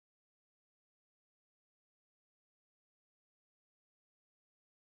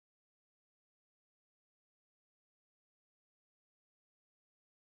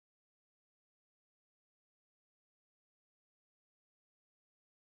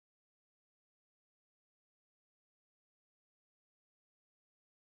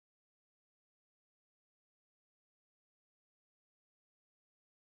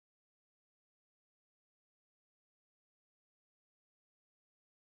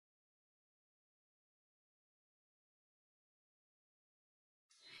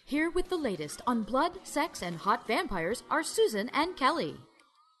Here with the latest on blood, sex, and hot vampires are Susan and Kelly.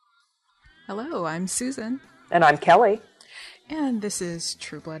 Hello, I'm Susan. And I'm Kelly. And this is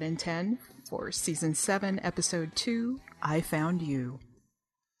True Blood in 10 for Season 7, Episode 2, I Found You.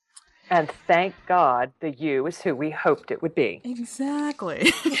 And thank God the you is who we hoped it would be.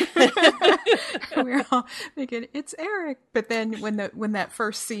 Exactly. We're all thinking, it's Eric. But then when that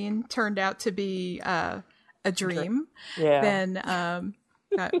first scene turned out to be a dream, then...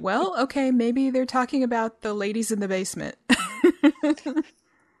 well, okay, maybe they're talking about the ladies in the basement.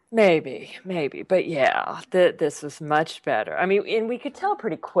 Maybe. But yeah, this was much better. I mean, and we could tell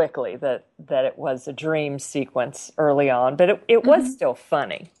pretty quickly that it was a dream sequence early on, but it was still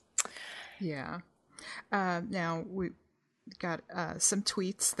funny. Yeah. Now, we got some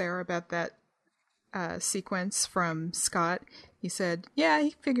tweets there about that sequence from Scott. He said, yeah,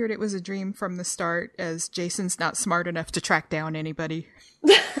 he figured it was a dream from the start, as Jason's not smart enough to track down anybody.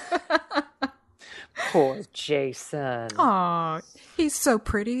 Poor Jason. Aw, he's so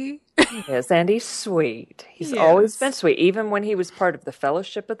pretty. He is, and he's sweet. He's always been sweet. Even when he was part of the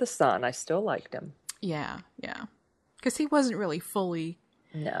Fellowship of the Sun, I still liked him. Yeah. Because he wasn't really fully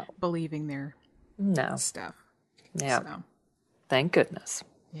believing their stuff. Yeah. So. Thank goodness.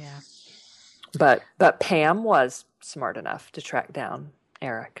 Yeah. But Pam was smart enough to track down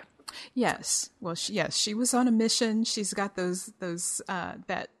Eric. Yes. Well, she was on a mission. She's got those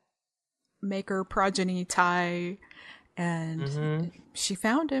that maker progeny tie, and she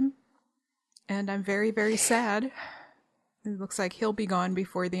found him. And I'm very, very sad. It looks like he'll be gone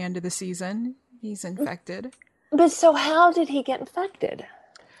before the end of the season. He's infected. But so how did he get infected?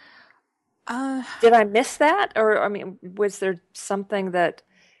 Did I miss that? Or, I mean, was there something that...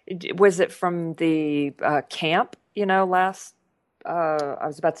 Was it from the camp, last... I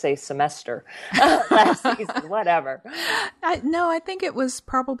was about to say semester, last season, whatever. No, I think it was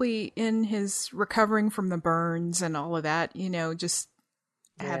probably in his recovering from the burns and all of that, just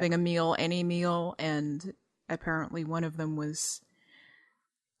having a meal, any meal. And apparently one of them was...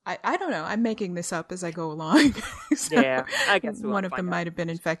 I don't know. I'm making this up as I go along. So yeah, I guess one of them might have been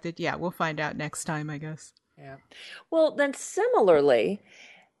infected. Yeah, we'll find out next time, I guess. Yeah. Well, then similarly,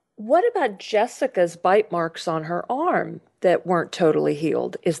 what about Jessica's bite marks on her arm that weren't totally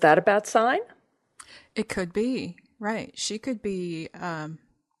healed? Is that a bad sign? It could be, right. She could be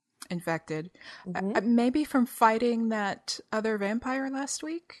infected. Maybe from fighting that other vampire last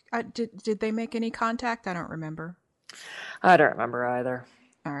week? Did they make any contact? I don't remember. I don't remember either.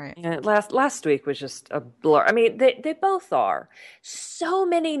 All right. Yeah, last week was just a blur. I mean, they both are. So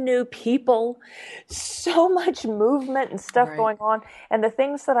many new people, so much movement and stuff going on. And the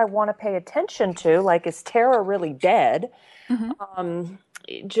things that I want to pay attention to, like is Tara really dead,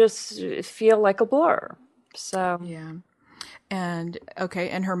 just feel like a blur. So yeah. And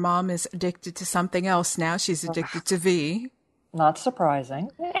and her mom is addicted to something else now. She's addicted to V. Not surprising.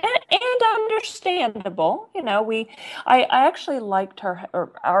 And understandable. I actually liked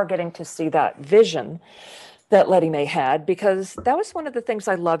our getting to see that vision that Letty Mae had, because that was one of the things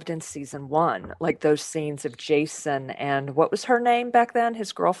I loved in season 1, like those scenes of Jason and what was her name back then,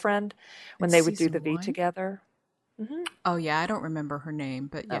 his girlfriend, when they would do the V together. Mm-hmm. Oh yeah, I don't remember her name,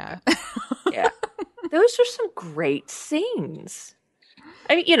 but yeah. Yeah. Those are some great scenes.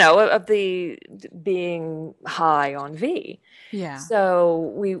 I mean, of the being high on V. Yeah.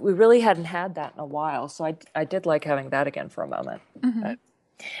 So we really hadn't had that in a while. So I did like having that again for a moment. Mm-hmm.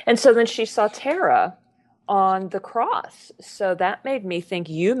 And so then she saw Tara on the cross. So that made me think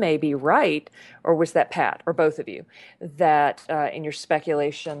you may be right, or was that Pat, or both of you, that in your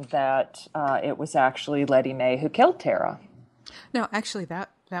speculation that it was actually Letty Mae who killed Tara. No, actually that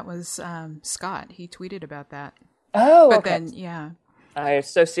was Scott. He tweeted about that. Oh, but okay. Then, yeah. I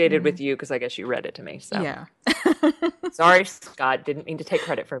associated with you because I guess you read it to me. So. Yeah. Sorry, Scott. Didn't mean to take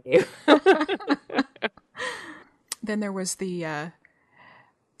credit from you. Then there was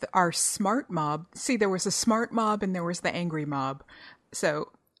our smart mob. See, there was a smart mob and there was the angry mob.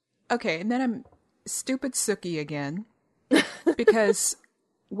 So, okay. And then I'm stupid Sookie again, because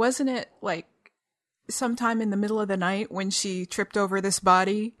wasn't it like sometime in the middle of the night when she tripped over this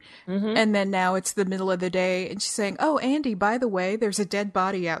body, and then now it's the middle of the day and she's saying, oh, Andy, by the way, there's a dead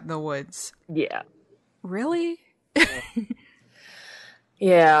body out in the woods. Yeah. Really?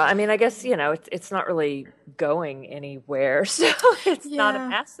 Yeah. I mean, I guess, it's not really going anywhere. So it's not a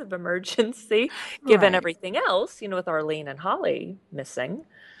massive emergency given everything else, with Arlene and Holly missing.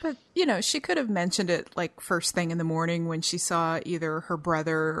 But, she could have mentioned it like first thing in the morning when she saw either her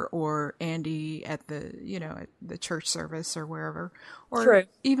brother or Andy at the, at the church service or wherever. Or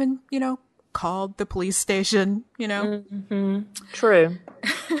even, called the police station, Mm-hmm. True.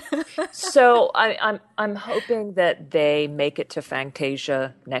 So I'm hoping that they make it to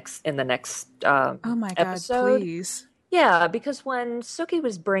Fantasia in the next Oh my God, episode. please. Yeah, because when Suki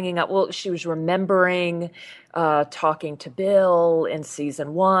was bringing up, well, she was remembering talking to Bill in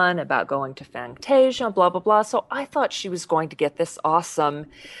season 1 about going to Fantasia, blah, blah, blah. So I thought she was going to get this awesome,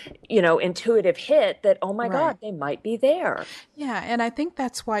 intuitive hit that, oh my Right. God, they might be there. Yeah, and I think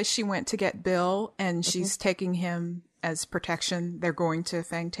that's why she went to get Bill, and she's taking him as protection. They're going to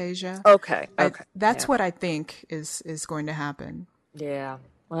Fantasia. Okay, okay. That's Yeah. what I think is going to happen. Yeah.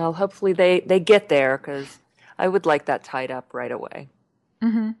 Well, hopefully they get there because I would like that tied up right away.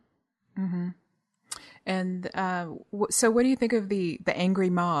 And so, what do you think of the angry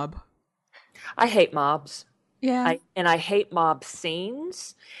mob? I hate mobs. Yeah, I hate mob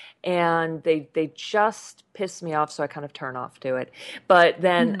scenes, and they just piss me off, so I kind of turn off to it. But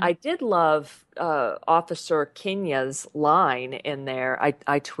then I did love Officer Kenya's line in there.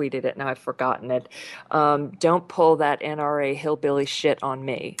 I tweeted it, now I've forgotten it. Don't pull that NRA hillbilly shit on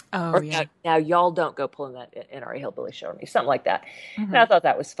me. Oh, Or yeah. now y'all don't go pulling that NRA hillbilly shit on me. Something like that. And I thought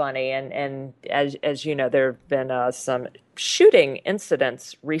that was funny. And as you know, there have been some shooting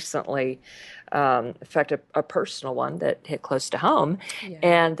incidents recently. In fact, a personal one that hit close to home.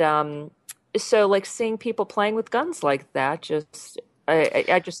 And so like seeing people playing with guns like that,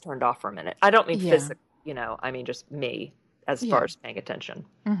 I just turned off for a minute. I don't mean physically, I mean just me as far as paying attention.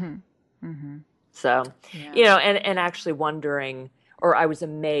 So, and actually wondering, or I was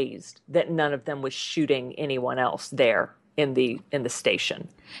amazed that none of them was shooting anyone else there in the station,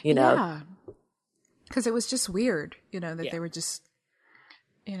 Yeah, because it was just weird, that they were just,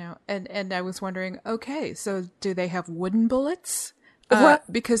 and I was wondering, okay, so do they have wooden bullets?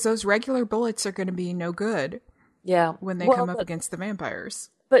 Because those regular bullets are going to be no good when they come up against the vampires.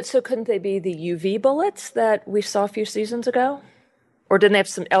 But so couldn't they be the UV bullets that we saw a few seasons ago? Or didn't they have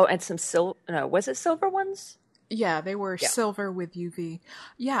some, and some silver, no, was it silver ones? Yeah, they were silver with UV.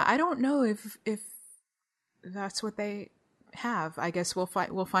 Yeah, I don't know if that's what they have. I guess we'll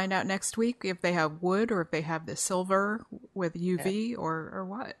find out next week if they have wood or if they have the silver with UV or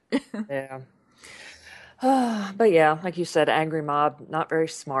what. Yeah. But yeah, like you said, angry mob, not very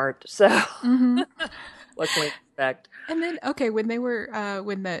smart. So what can we expect? And then when they were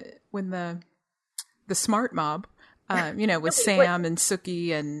when the smart mob, with Sam and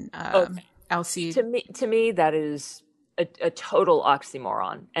Suki and Alcide. To me, that is a total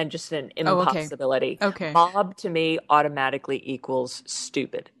oxymoron and just an impossibility. Okay. Mob to me automatically equals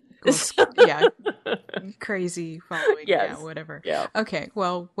stupid. Yeah, crazy following. Yes. Yeah, whatever. Yeah. Okay,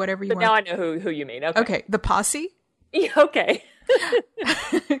 well, whatever you But want. now I know who you mean. Okay. Okay, the posse. Yeah, okay.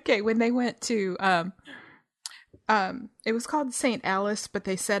 Okay, when they went to it was called St. Alice, but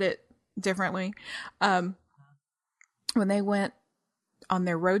they said it differently. When they went on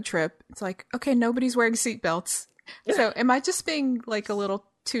their road trip, it's like, okay, nobody's wearing seatbelts. So am I just being like a little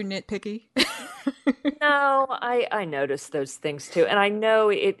too nitpicky? No, I noticed those things too. And I know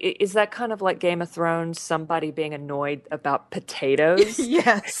it is that kind of like Game of Thrones, somebody being annoyed about potatoes.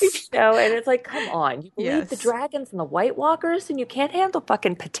 Yes. And it's like, come on. You believe the Yes. dragons and the White Walkers and you can't handle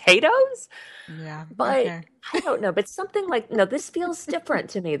fucking potatoes? Yeah. But okay. I don't know. But something like, no, this feels different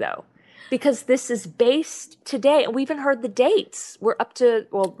to me though. Because this is based today, and we even heard the dates. We're up to,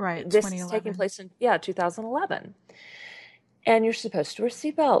 Right, this is 2011. taking place in, 2011. And you're supposed to wear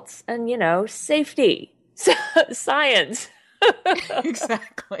seatbelts and, safety, science.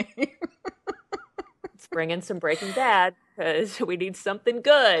 Exactly. Let's bring in some Breaking Bad because we need something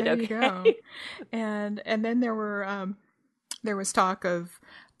good. There Okay. you go. And then there was talk of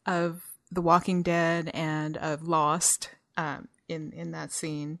The Walking Dead and of Lost in that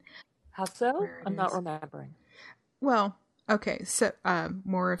scene. How so? Where it I'm not is. remembering. Well, okay, so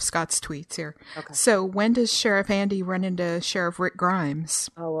more of Scott's tweets here. Okay. So when does Sheriff Andy run into Sheriff Rick Grimes?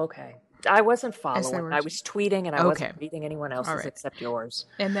 Oh, okay. I wasn't they following. were- I was tweeting and I Okay. wasn't reading anyone else's right. except yours.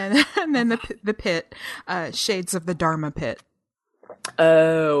 And then the pit, Shades of the Dharma Pit.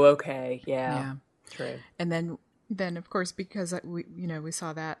 Oh, okay. Yeah. Yeah. True. And then of course, because we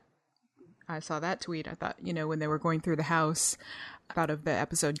saw that, I saw that tweet. I thought, when they were going through the house, I thought of the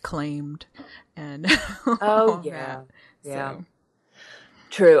episode Claimed, and Oh, all yeah. that. Yeah. So,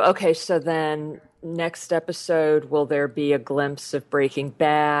 True. Okay, so then next episode, will there be a glimpse of Breaking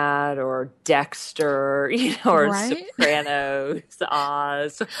Bad or Dexter, or Right? Sopranos,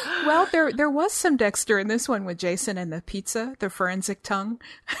 Oz? well, there was some Dexter in this one with Jason and the pizza, the forensic tongue.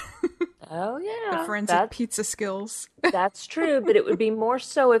 Oh, The yeah. forensic pizza skills. That's true, but it would be more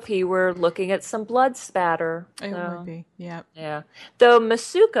so if he were looking at some blood spatter. It would So, be, yeah. yeah. Though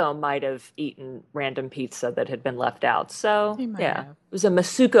Masuko might have eaten random pizza that had been left out. So, He might yeah. have. It was a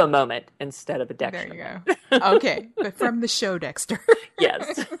Masuko moment instead of a There Dexter you moment. go. Okay, but from the show, Dexter.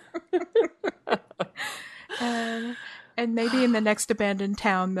 Yes. And maybe in the next abandoned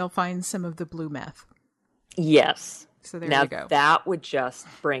town, they'll find some of the blue meth. Yes. So there Now you go. that would just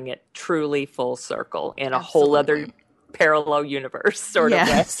bring it truly full circle in a whole other parallel universe sort of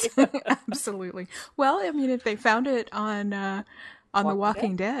way. Absolutely. Well, I mean, if they found it on The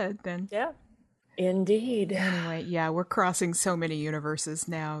Walking Dead, then Yeah. Indeed. anyway, yeah, we're crossing so many universes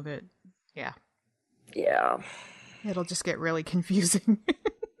now that Yeah. it'll just get really confusing.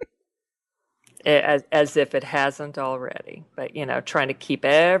 As if it hasn't already. But, trying to keep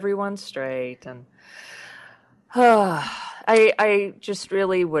everyone straight. And I just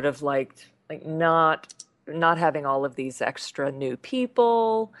really would have liked not having all of these extra new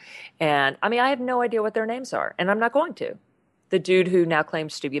people. And I mean, I have no idea what their names are, and I'm not going to. The dude who now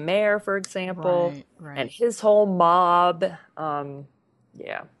claims to be mayor, for example, Right. and his whole mob.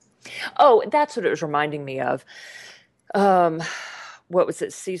 Yeah. Oh, that's what it was reminding me of. What was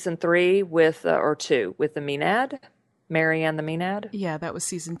it, season 3 with, or 2, with the Maenad? Marianne the Maenad? Yeah, that was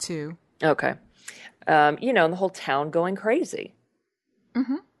season 2. Okay. And the whole town going crazy.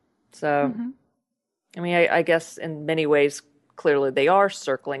 Mm-hmm. So, I mean, I guess in many ways, clearly they are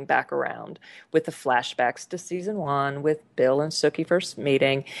circling back around with the flashbacks to season 1 with Bill and Sookie first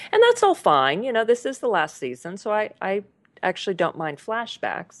meeting. And that's all fine. This is the last season, so I actually don't mind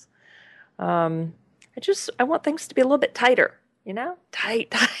flashbacks. I want things to be a little bit tighter, Tight.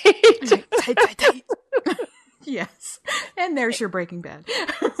 Tight. Yes. And there's your Breaking Bad.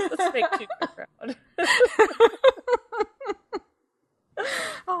 Let's make Tuco proud.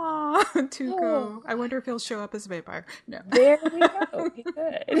 Aw, Tuco. I wonder if he'll show up as a vampire. No. There we go. He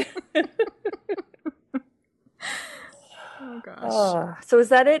could. Oh, gosh. So is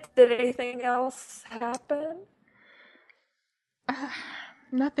that it? Did anything else happen?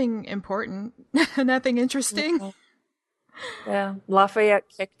 Nothing important. Nothing interesting. Yeah. Lafayette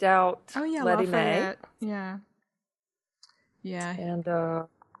kicked out Oh, yeah, Letty Lafayette. Yeah. Yeah. And,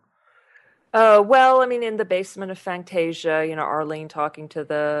 well, I mean, in the basement of Fantasia, Arlene talking to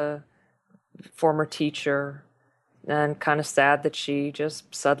the former teacher, and kind of sad that she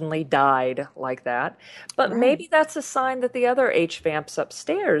just suddenly died like that. But maybe that's a sign that the other H-vamps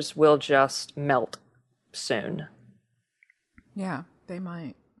upstairs will just melt soon. Yeah, they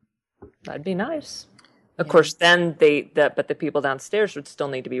might. That'd be nice. Of course, then but the people downstairs would still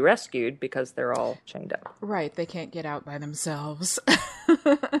need to be rescued because they're all chained up. Right, they can't get out by themselves.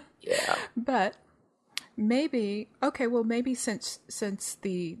 Yeah. But maybe since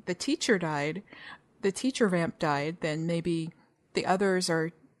the teacher died, the teacher vamp died, then maybe the others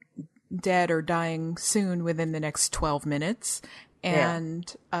are dead or dying soon within the next 12 minutes.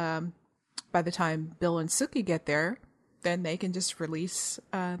 And by the time Bill and Sookie get there, then they can just release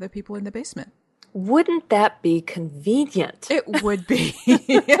the people in the basement. Wouldn't that be convenient? It would be.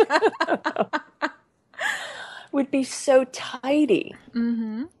 Would be so tidy.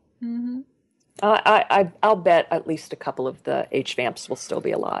 Mm-hmm. Mm-hmm. I'll bet at least a couple of the H-vamps will still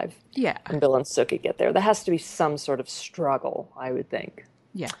be alive. Yeah. When Bill and Sookie get there. There has to be some sort of struggle, I would think.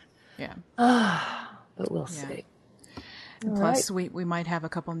 Yeah. Yeah. But we'll see. And plus, we might have a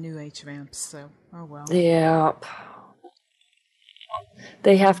couple new H-vamps, so oh well. Yeah.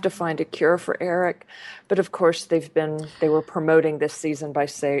 They have to find a cure for Eric, but of course they were promoting this season by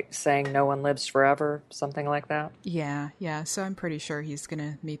saying no one lives forever, something like that. Yeah, so I'm pretty sure he's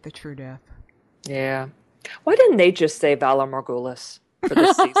gonna meet the true death. Yeah. Why didn't they just say Valar Morghulis for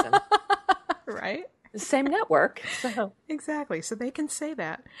this season? Right? The same network. So. Exactly, so they can say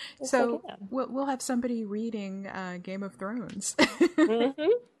that. Yes, so we'll have somebody reading Game of Thrones. Mm-hmm.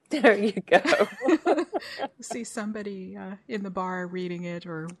 There you go. See somebody in the bar reading it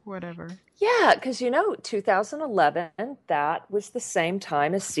or whatever. Yeah, because 2011, that was the same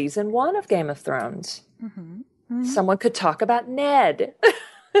time as season 1 of Game of Thrones. Mm-hmm. Mm-hmm. Someone could talk about Ned.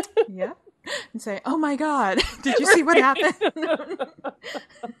 Yeah. And say, oh my God, did you see what happened?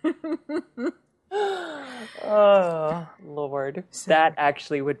 Oh, Lord. That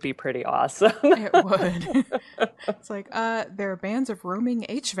actually would be pretty awesome. It would. It's like, there are bands of roaming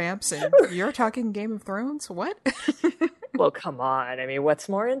H-vamps and you're talking Game of Thrones? What? Well, come on. I mean, what's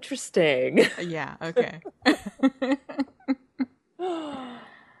more interesting? Yeah, okay.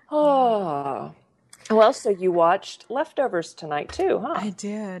 Oh. Well, so you watched Leftovers tonight too, huh? I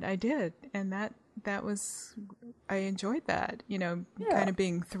did. And that was, I enjoyed that. Yeah. Kind of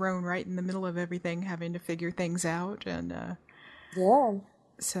being thrown right in the middle of everything, having to figure things out, and Yeah.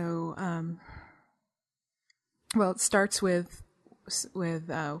 so well, it starts with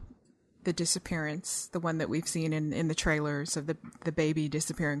the disappearance, the one that we've seen in the trailers of the baby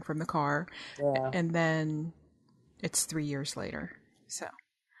disappearing from the car, Yeah. and then it's 3 years later. So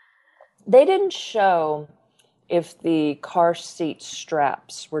They didn't show if the car seat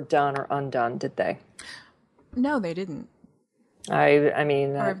straps were done or undone, did they? no, they didn't. I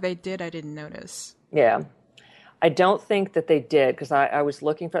mean, Or if they did, I didn't notice. yeah. I don't think that they did, because I was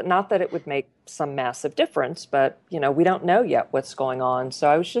looking for, not that it would make some massive difference, but we don't know yet what's going on. So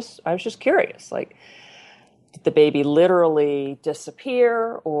I was just curious, like, did the baby literally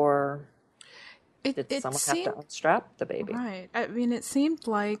disappear, or did someone have to unstrap the baby? Right. I mean, it seemed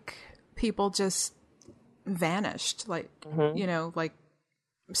like people just vanished, like like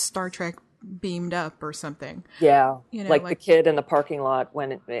Star Trek beamed up or something. Yeah, like the kid in the parking lot,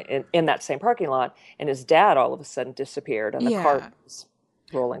 when in that same parking lot, and his dad all of a sudden disappeared, and the car was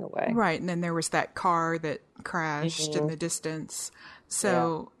rolling away. Right, and then there was that car that crashed in the distance.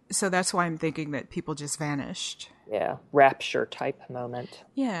 So that's why I'm thinking that people just vanished. Yeah, rapture type moment.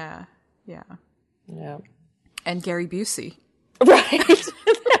 Yeah. And Gary Busey. Right,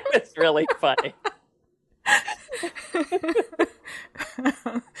 that was really funny.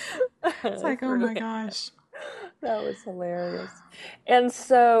 It's like, oh my gosh. That was hilarious. And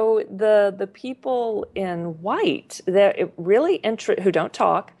so the people in white, who don't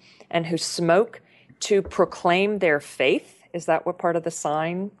talk and who smoke to proclaim their faith. Is that what part of the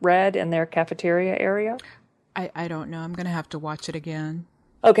sign read in their cafeteria area? I don't know. I'm going to have to watch it again.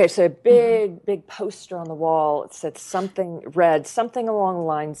 Okay, so a big poster on the wall. It said read something along the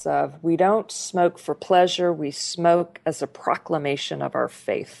lines of, "We don't smoke for pleasure. We smoke as a proclamation of our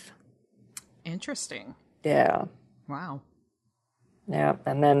faith." Interesting. Yeah. Wow. Yeah,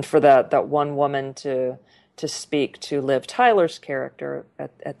 and then for that one woman to speak to Liv Tyler's character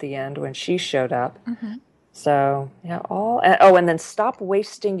at the end when she showed up. Mm-hmm. So and then stop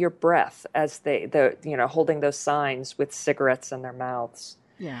wasting your breath as they're holding those signs with cigarettes in their mouths.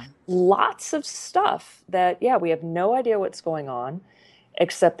 Yeah. Lots of stuff that we have no idea what's going on,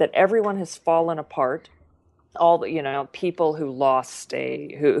 except that everyone has fallen apart. All the people who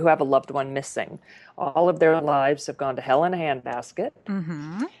who have a loved one missing, all of their lives have gone to hell in a handbasket.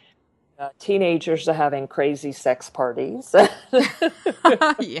 Mm-hmm. Teenagers are having crazy sex parties.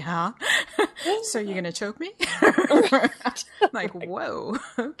 Yeah. So you're gonna choke me? Like, whoa.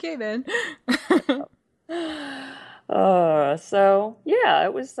 Okay then.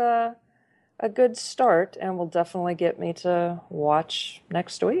 It was a good start, and will definitely get me to watch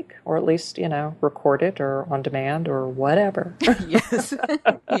next week, or at least record it or on demand or whatever. Yes.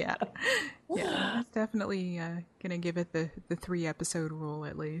 Yeah, definitely gonna give it the 3 episode rule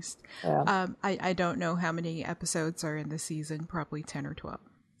at least. Yeah. I don't know how many episodes are in the season, probably 10 or 12,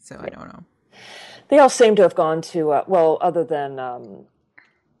 so I don't know. They all seem to have gone to other than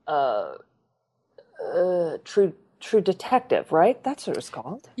True Detective, right? That's what it's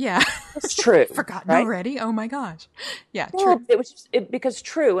called. Yeah. It's True. Forgotten right? already. Oh my gosh. Yeah, well, True. It was because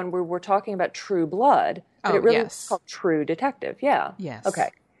True, and we're talking about True Blood, but it really was called True Detective. Yeah. Yes.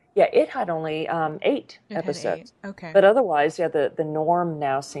 Okay. Yeah, it had only 8 episodes. 8. Okay. But otherwise, the norm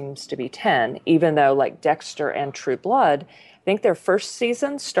now seems to be 10, even though like Dexter and True Blood, I think their first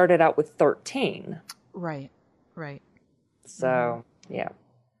season started out with 13. Right. So,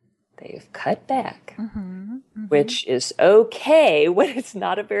 they've cut back, which is okay when it's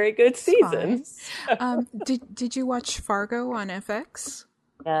not a very good season. Did you watch Fargo on FX?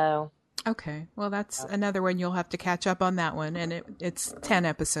 No. Okay, well that's another one you'll have to catch up on that one, and it's 10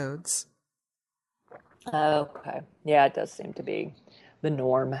 episodes. Okay, yeah, it does seem to be the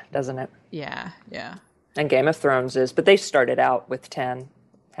norm, doesn't it? Yeah. And Game of Thrones is, but they started out with 10,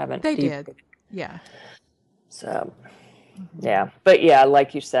 haven't they? Did, yeah. So. Yeah, but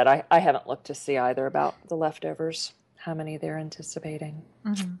like you said, I haven't looked to see either about The Leftovers, how many they're anticipating.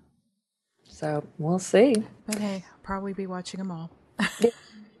 Mm-hmm. So we'll see. But hey, I'll probably be watching them all.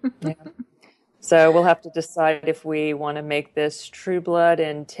 Yeah. So we'll have to decide if we want to make this True Blood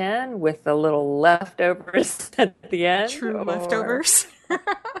in 10 with the little leftovers at the end. True leftovers.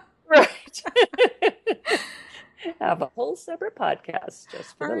 Right. Have a whole separate podcast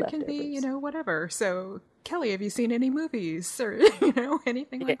just for the leftovers. Or it can be, whatever. So, Kelly, have you seen any movies or,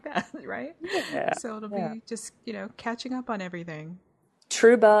 anything like that, right? Yeah. So it'll be just, catching up on everything.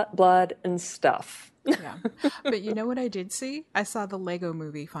 True Blood and stuff. Yeah. But you know what I did see? I saw the Lego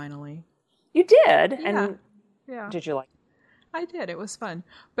movie finally. You did? Yeah. And did you like it? I did. It was fun.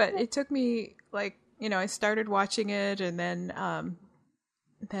 But it took me, I started watching it and then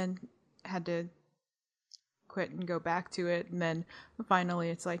had to quit and go back to it. And then finally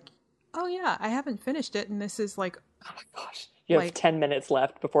it's like, oh yeah, I haven't finished it. And this is like, Oh my gosh. You have 10 minutes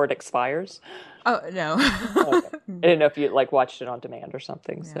left before it expires? oh, no. Okay. I didn't know if you like watched it on demand or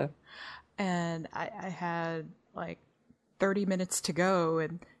something. Yeah. So, and I had like 30 minutes to go.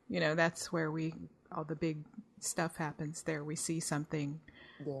 And, that's where all the big stuff happens there. We see something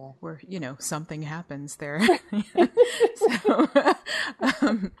where, something happens there. So,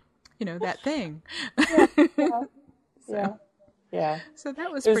 that thing. Yeah. So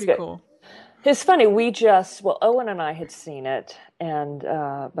that was pretty cool. It's funny. Owen and I had seen it, and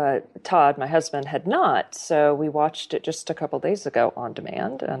but Todd, my husband, had not. So we watched it just a couple days ago on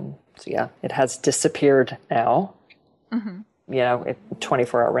demand, and so it has disappeared now. Mm-hmm.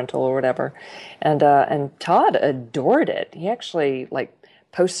 24-hour rental or whatever, and Todd adored it. He actually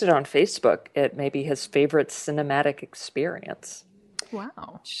posted on Facebook it maybe his favorite cinematic experience.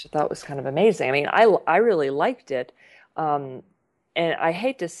 Wow, which I thought was kind of amazing. I mean, I really liked it. And I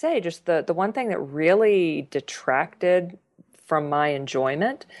hate to say, just the one thing that really detracted from my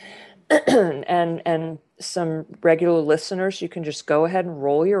enjoyment, and some regular listeners, you can just go ahead and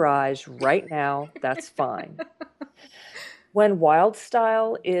roll your eyes right now. That's fine. When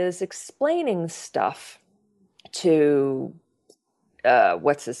Wildstyle is explaining stuff to,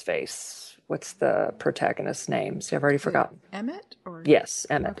 what's his face? What's the protagonist's name? See, I've already forgotten. Emmett? Yes,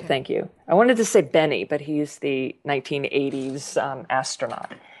 Emmett. Okay. Thank you. I wanted to say Benny, but he's the 1980s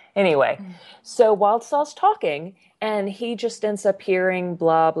astronaut. Anyway, so Wildstyle's talking, and he just ends up hearing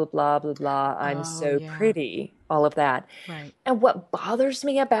blah, blah, blah, blah, blah. I'm so pretty, all of that. Right. And what bothers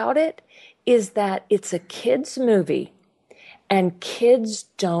me about it is that it's a kid's movie, and kids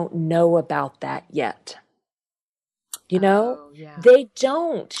don't know about that yet. They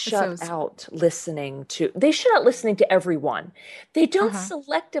don't shut out listening to, they shut out listening to everyone. They don't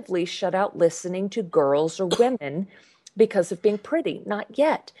selectively shut out listening to girls or women because of being pretty. Not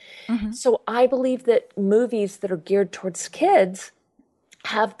yet. Mm-hmm. So I believe that movies that are geared towards kids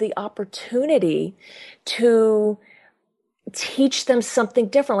have the opportunity to teach them something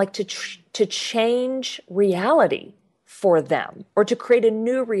different, like to change reality for them, or to create a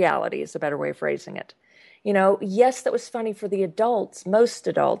new reality is a better way of phrasing it. Yes, that was funny for the adults, most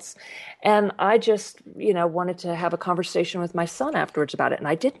adults. And I just, wanted to have a conversation with my son afterwards about it. And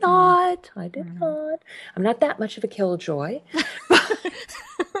I did not. I'm not that much of a killjoy.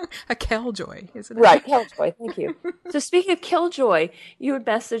 A killjoy, isn't it? Right, killjoy. Thank you. So speaking of killjoy, you had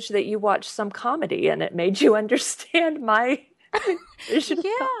messaged that you watched some comedy and it made you understand my vision.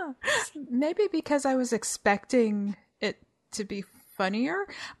 Yeah, maybe because I was expecting it to be funnier,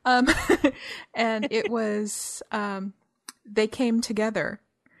 and it was They Came Together.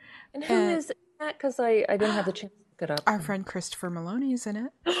 And who is that? Because I didn't have the chance to look it up. Our friend Christopher Maloney's in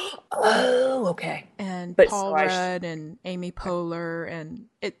it. Oh, okay. And Paul Rudd and Amy Poehler, and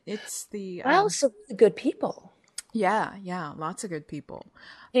it's the also really good people. Yeah, lots of good people.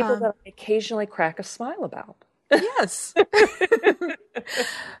 People that I occasionally crack a smile about. Yes,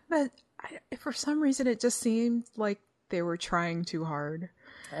 but for some reason it just seemed like they were trying too hard.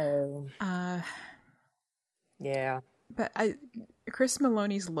 Oh. Yeah. But Chris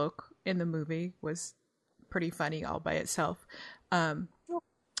Maloney's look in the movie was pretty funny all by itself.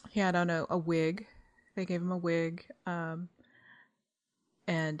 He had on a wig. They gave him a wig. And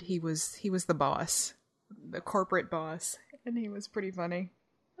he was the boss, the corporate boss, and he was pretty funny.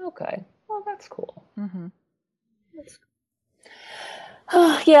 Okay. Well, that's cool. Mm-hmm. That's cool.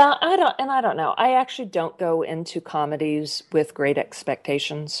 Yeah, I don't know. I actually don't go into comedies with great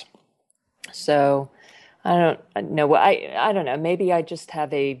expectations. So I don't know. I don't know. Maybe I just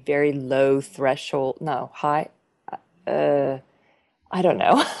have a very low threshold. No, high. I don't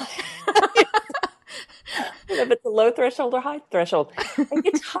know. I don't know if it's a low threshold or high threshold. I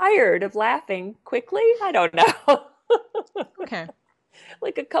get tired of laughing quickly. I don't know. Okay.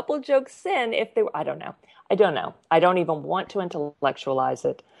 Like a couple jokes in, if they were, I don't know. I don't even want to intellectualize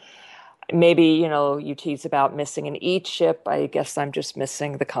it. Maybe, you tease about missing an E chip. I guess I'm just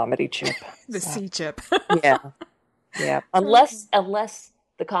missing the comedy chip. The C chip. Yeah. Unless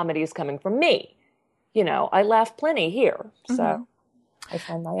the comedy is coming from me. I laugh plenty here. So I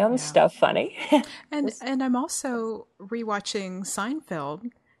find my own stuff funny. And I'm also rewatching Seinfeld,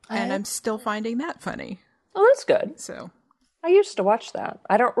 and I'm still finding that funny. Oh, that's good. So I used to watch that.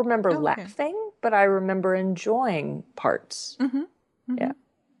 I don't remember laughing, but I remember enjoying parts. Mm-hmm. Mm-hmm.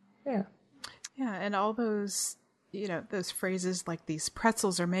 Yeah. Yeah, and all those, those phrases like these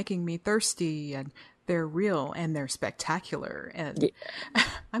pretzels are making me thirsty, and they're real and they're spectacular. And Yeah.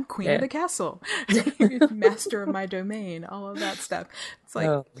 I'm queen of the castle, master of my domain, all of that stuff. It's like,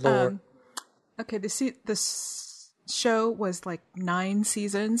 Oh, Lord. okay, show was like 9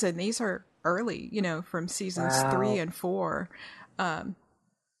 seasons, and these are early, from seasons 3 and 4. And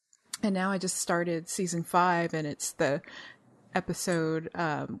now I just started season 5, and it's the episode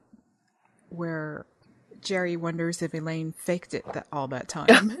where Jerry wonders if Elaine faked it all that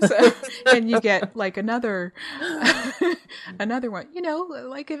time. So, and you get like another one,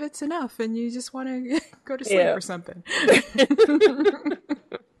 like if it's enough and you just want to go to sleep or something.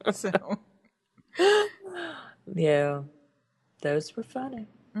 So, yeah, those were funny.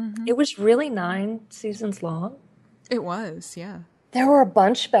 Mm-hmm. It was really 9 seasons long. It was, yeah. There were a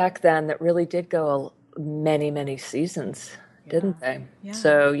bunch back then that really did go many, many seasons, didn't they? Yeah.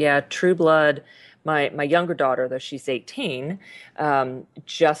 So, yeah, True Blood. My younger daughter, though she's 18,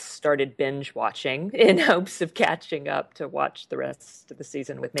 just started binge watching in hopes of catching up to watch the rest of the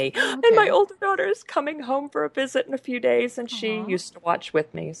season with me. Okay. And my older daughter is coming home for a visit in a few days, and she used to watch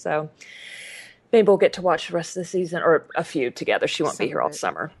with me. So maybe we'll get to watch the rest of the season, or a few together. She won't be here all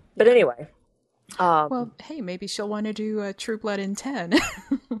summer. But anyway. Well, hey, maybe she'll want to do True Blood in 10.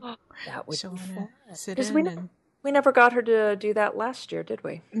 That would be fun. Sit in we never got her to do that last year, did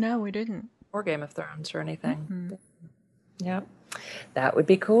we? No, we didn't. Or Game of Thrones or anything. Mm-hmm. Yeah. That would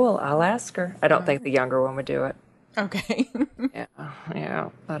be cool. I'll ask her. I don't think the younger one would do it. Okay. Yeah.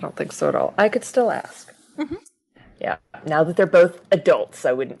 I don't think so at all. I could still ask. Mm-hmm. Yeah. Now that they're both adults,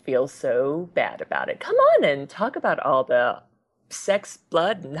 I wouldn't feel so bad about it. Come on and talk about all the sex,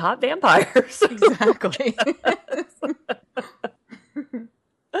 blood, and hot vampires. Exactly.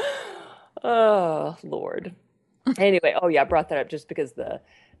 Oh, Lord. Anyway, I brought that up just because the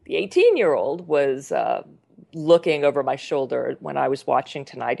 18-year-old was looking over my shoulder when I was watching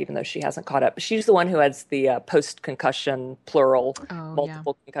tonight, even though she hasn't caught up. She's the one who has the post-concussion, plural,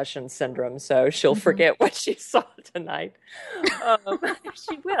 multiple concussion syndrome, so she'll forget what she saw tonight.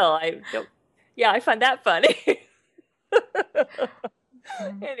 She will. I find that funny.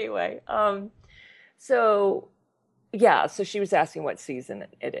 Anyway, so she was asking what season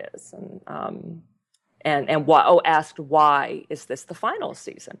it is, and why, asked why is this the final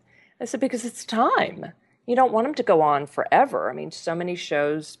season? I said, because it's time. You don't want them to go on forever. I mean, so many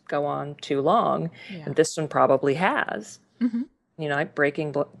shows go on too long, and this one probably has. Mm-hmm.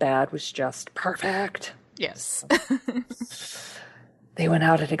 Breaking Bad was just perfect. Yes. They went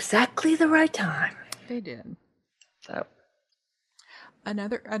out at exactly the right time. They did. So,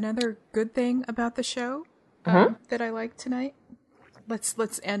 another good thing about the show that I liked tonight.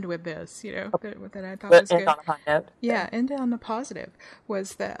 Let's end with this, that I thought was good. On a high note. Yeah, end on a positive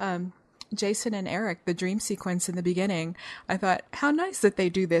was that Jason and Eric, the dream sequence in the beginning. I thought, how nice that they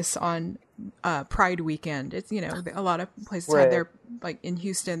do this on Pride weekend. It's a lot of places had their, like in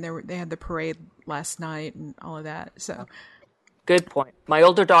Houston, they had the parade last night and all of that. So, good point. My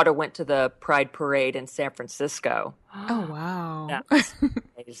older daughter went to the Pride parade in San Francisco. Oh wow, that's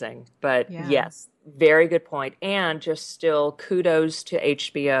amazing! But yes. Very good point. And just still kudos to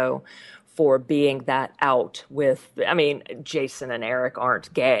HBO for being that out with, Jason and Eric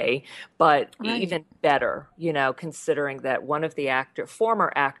aren't gay, but even better, considering that one of the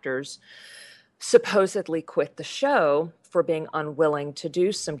former actors supposedly quit the show for being unwilling to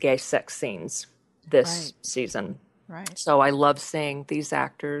do some gay sex scenes this season. Right. So I love seeing these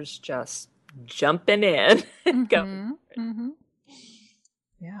actors just jumping in and going. Mm-hmm.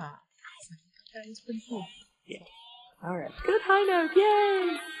 Yeah. That is pretty cool. Yeah. All right. Good high note.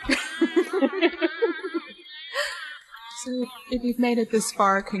 Yay! So if you've made it this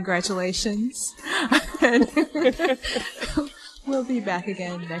far, congratulations. And we'll be back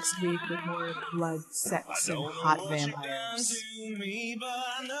again next week with more blood, sex, and hot vampires.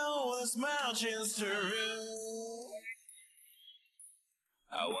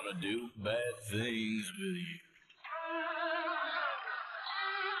 I want to do bad things with you.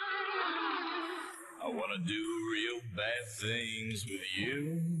 I want to do real bad things with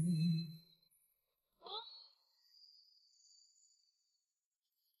you.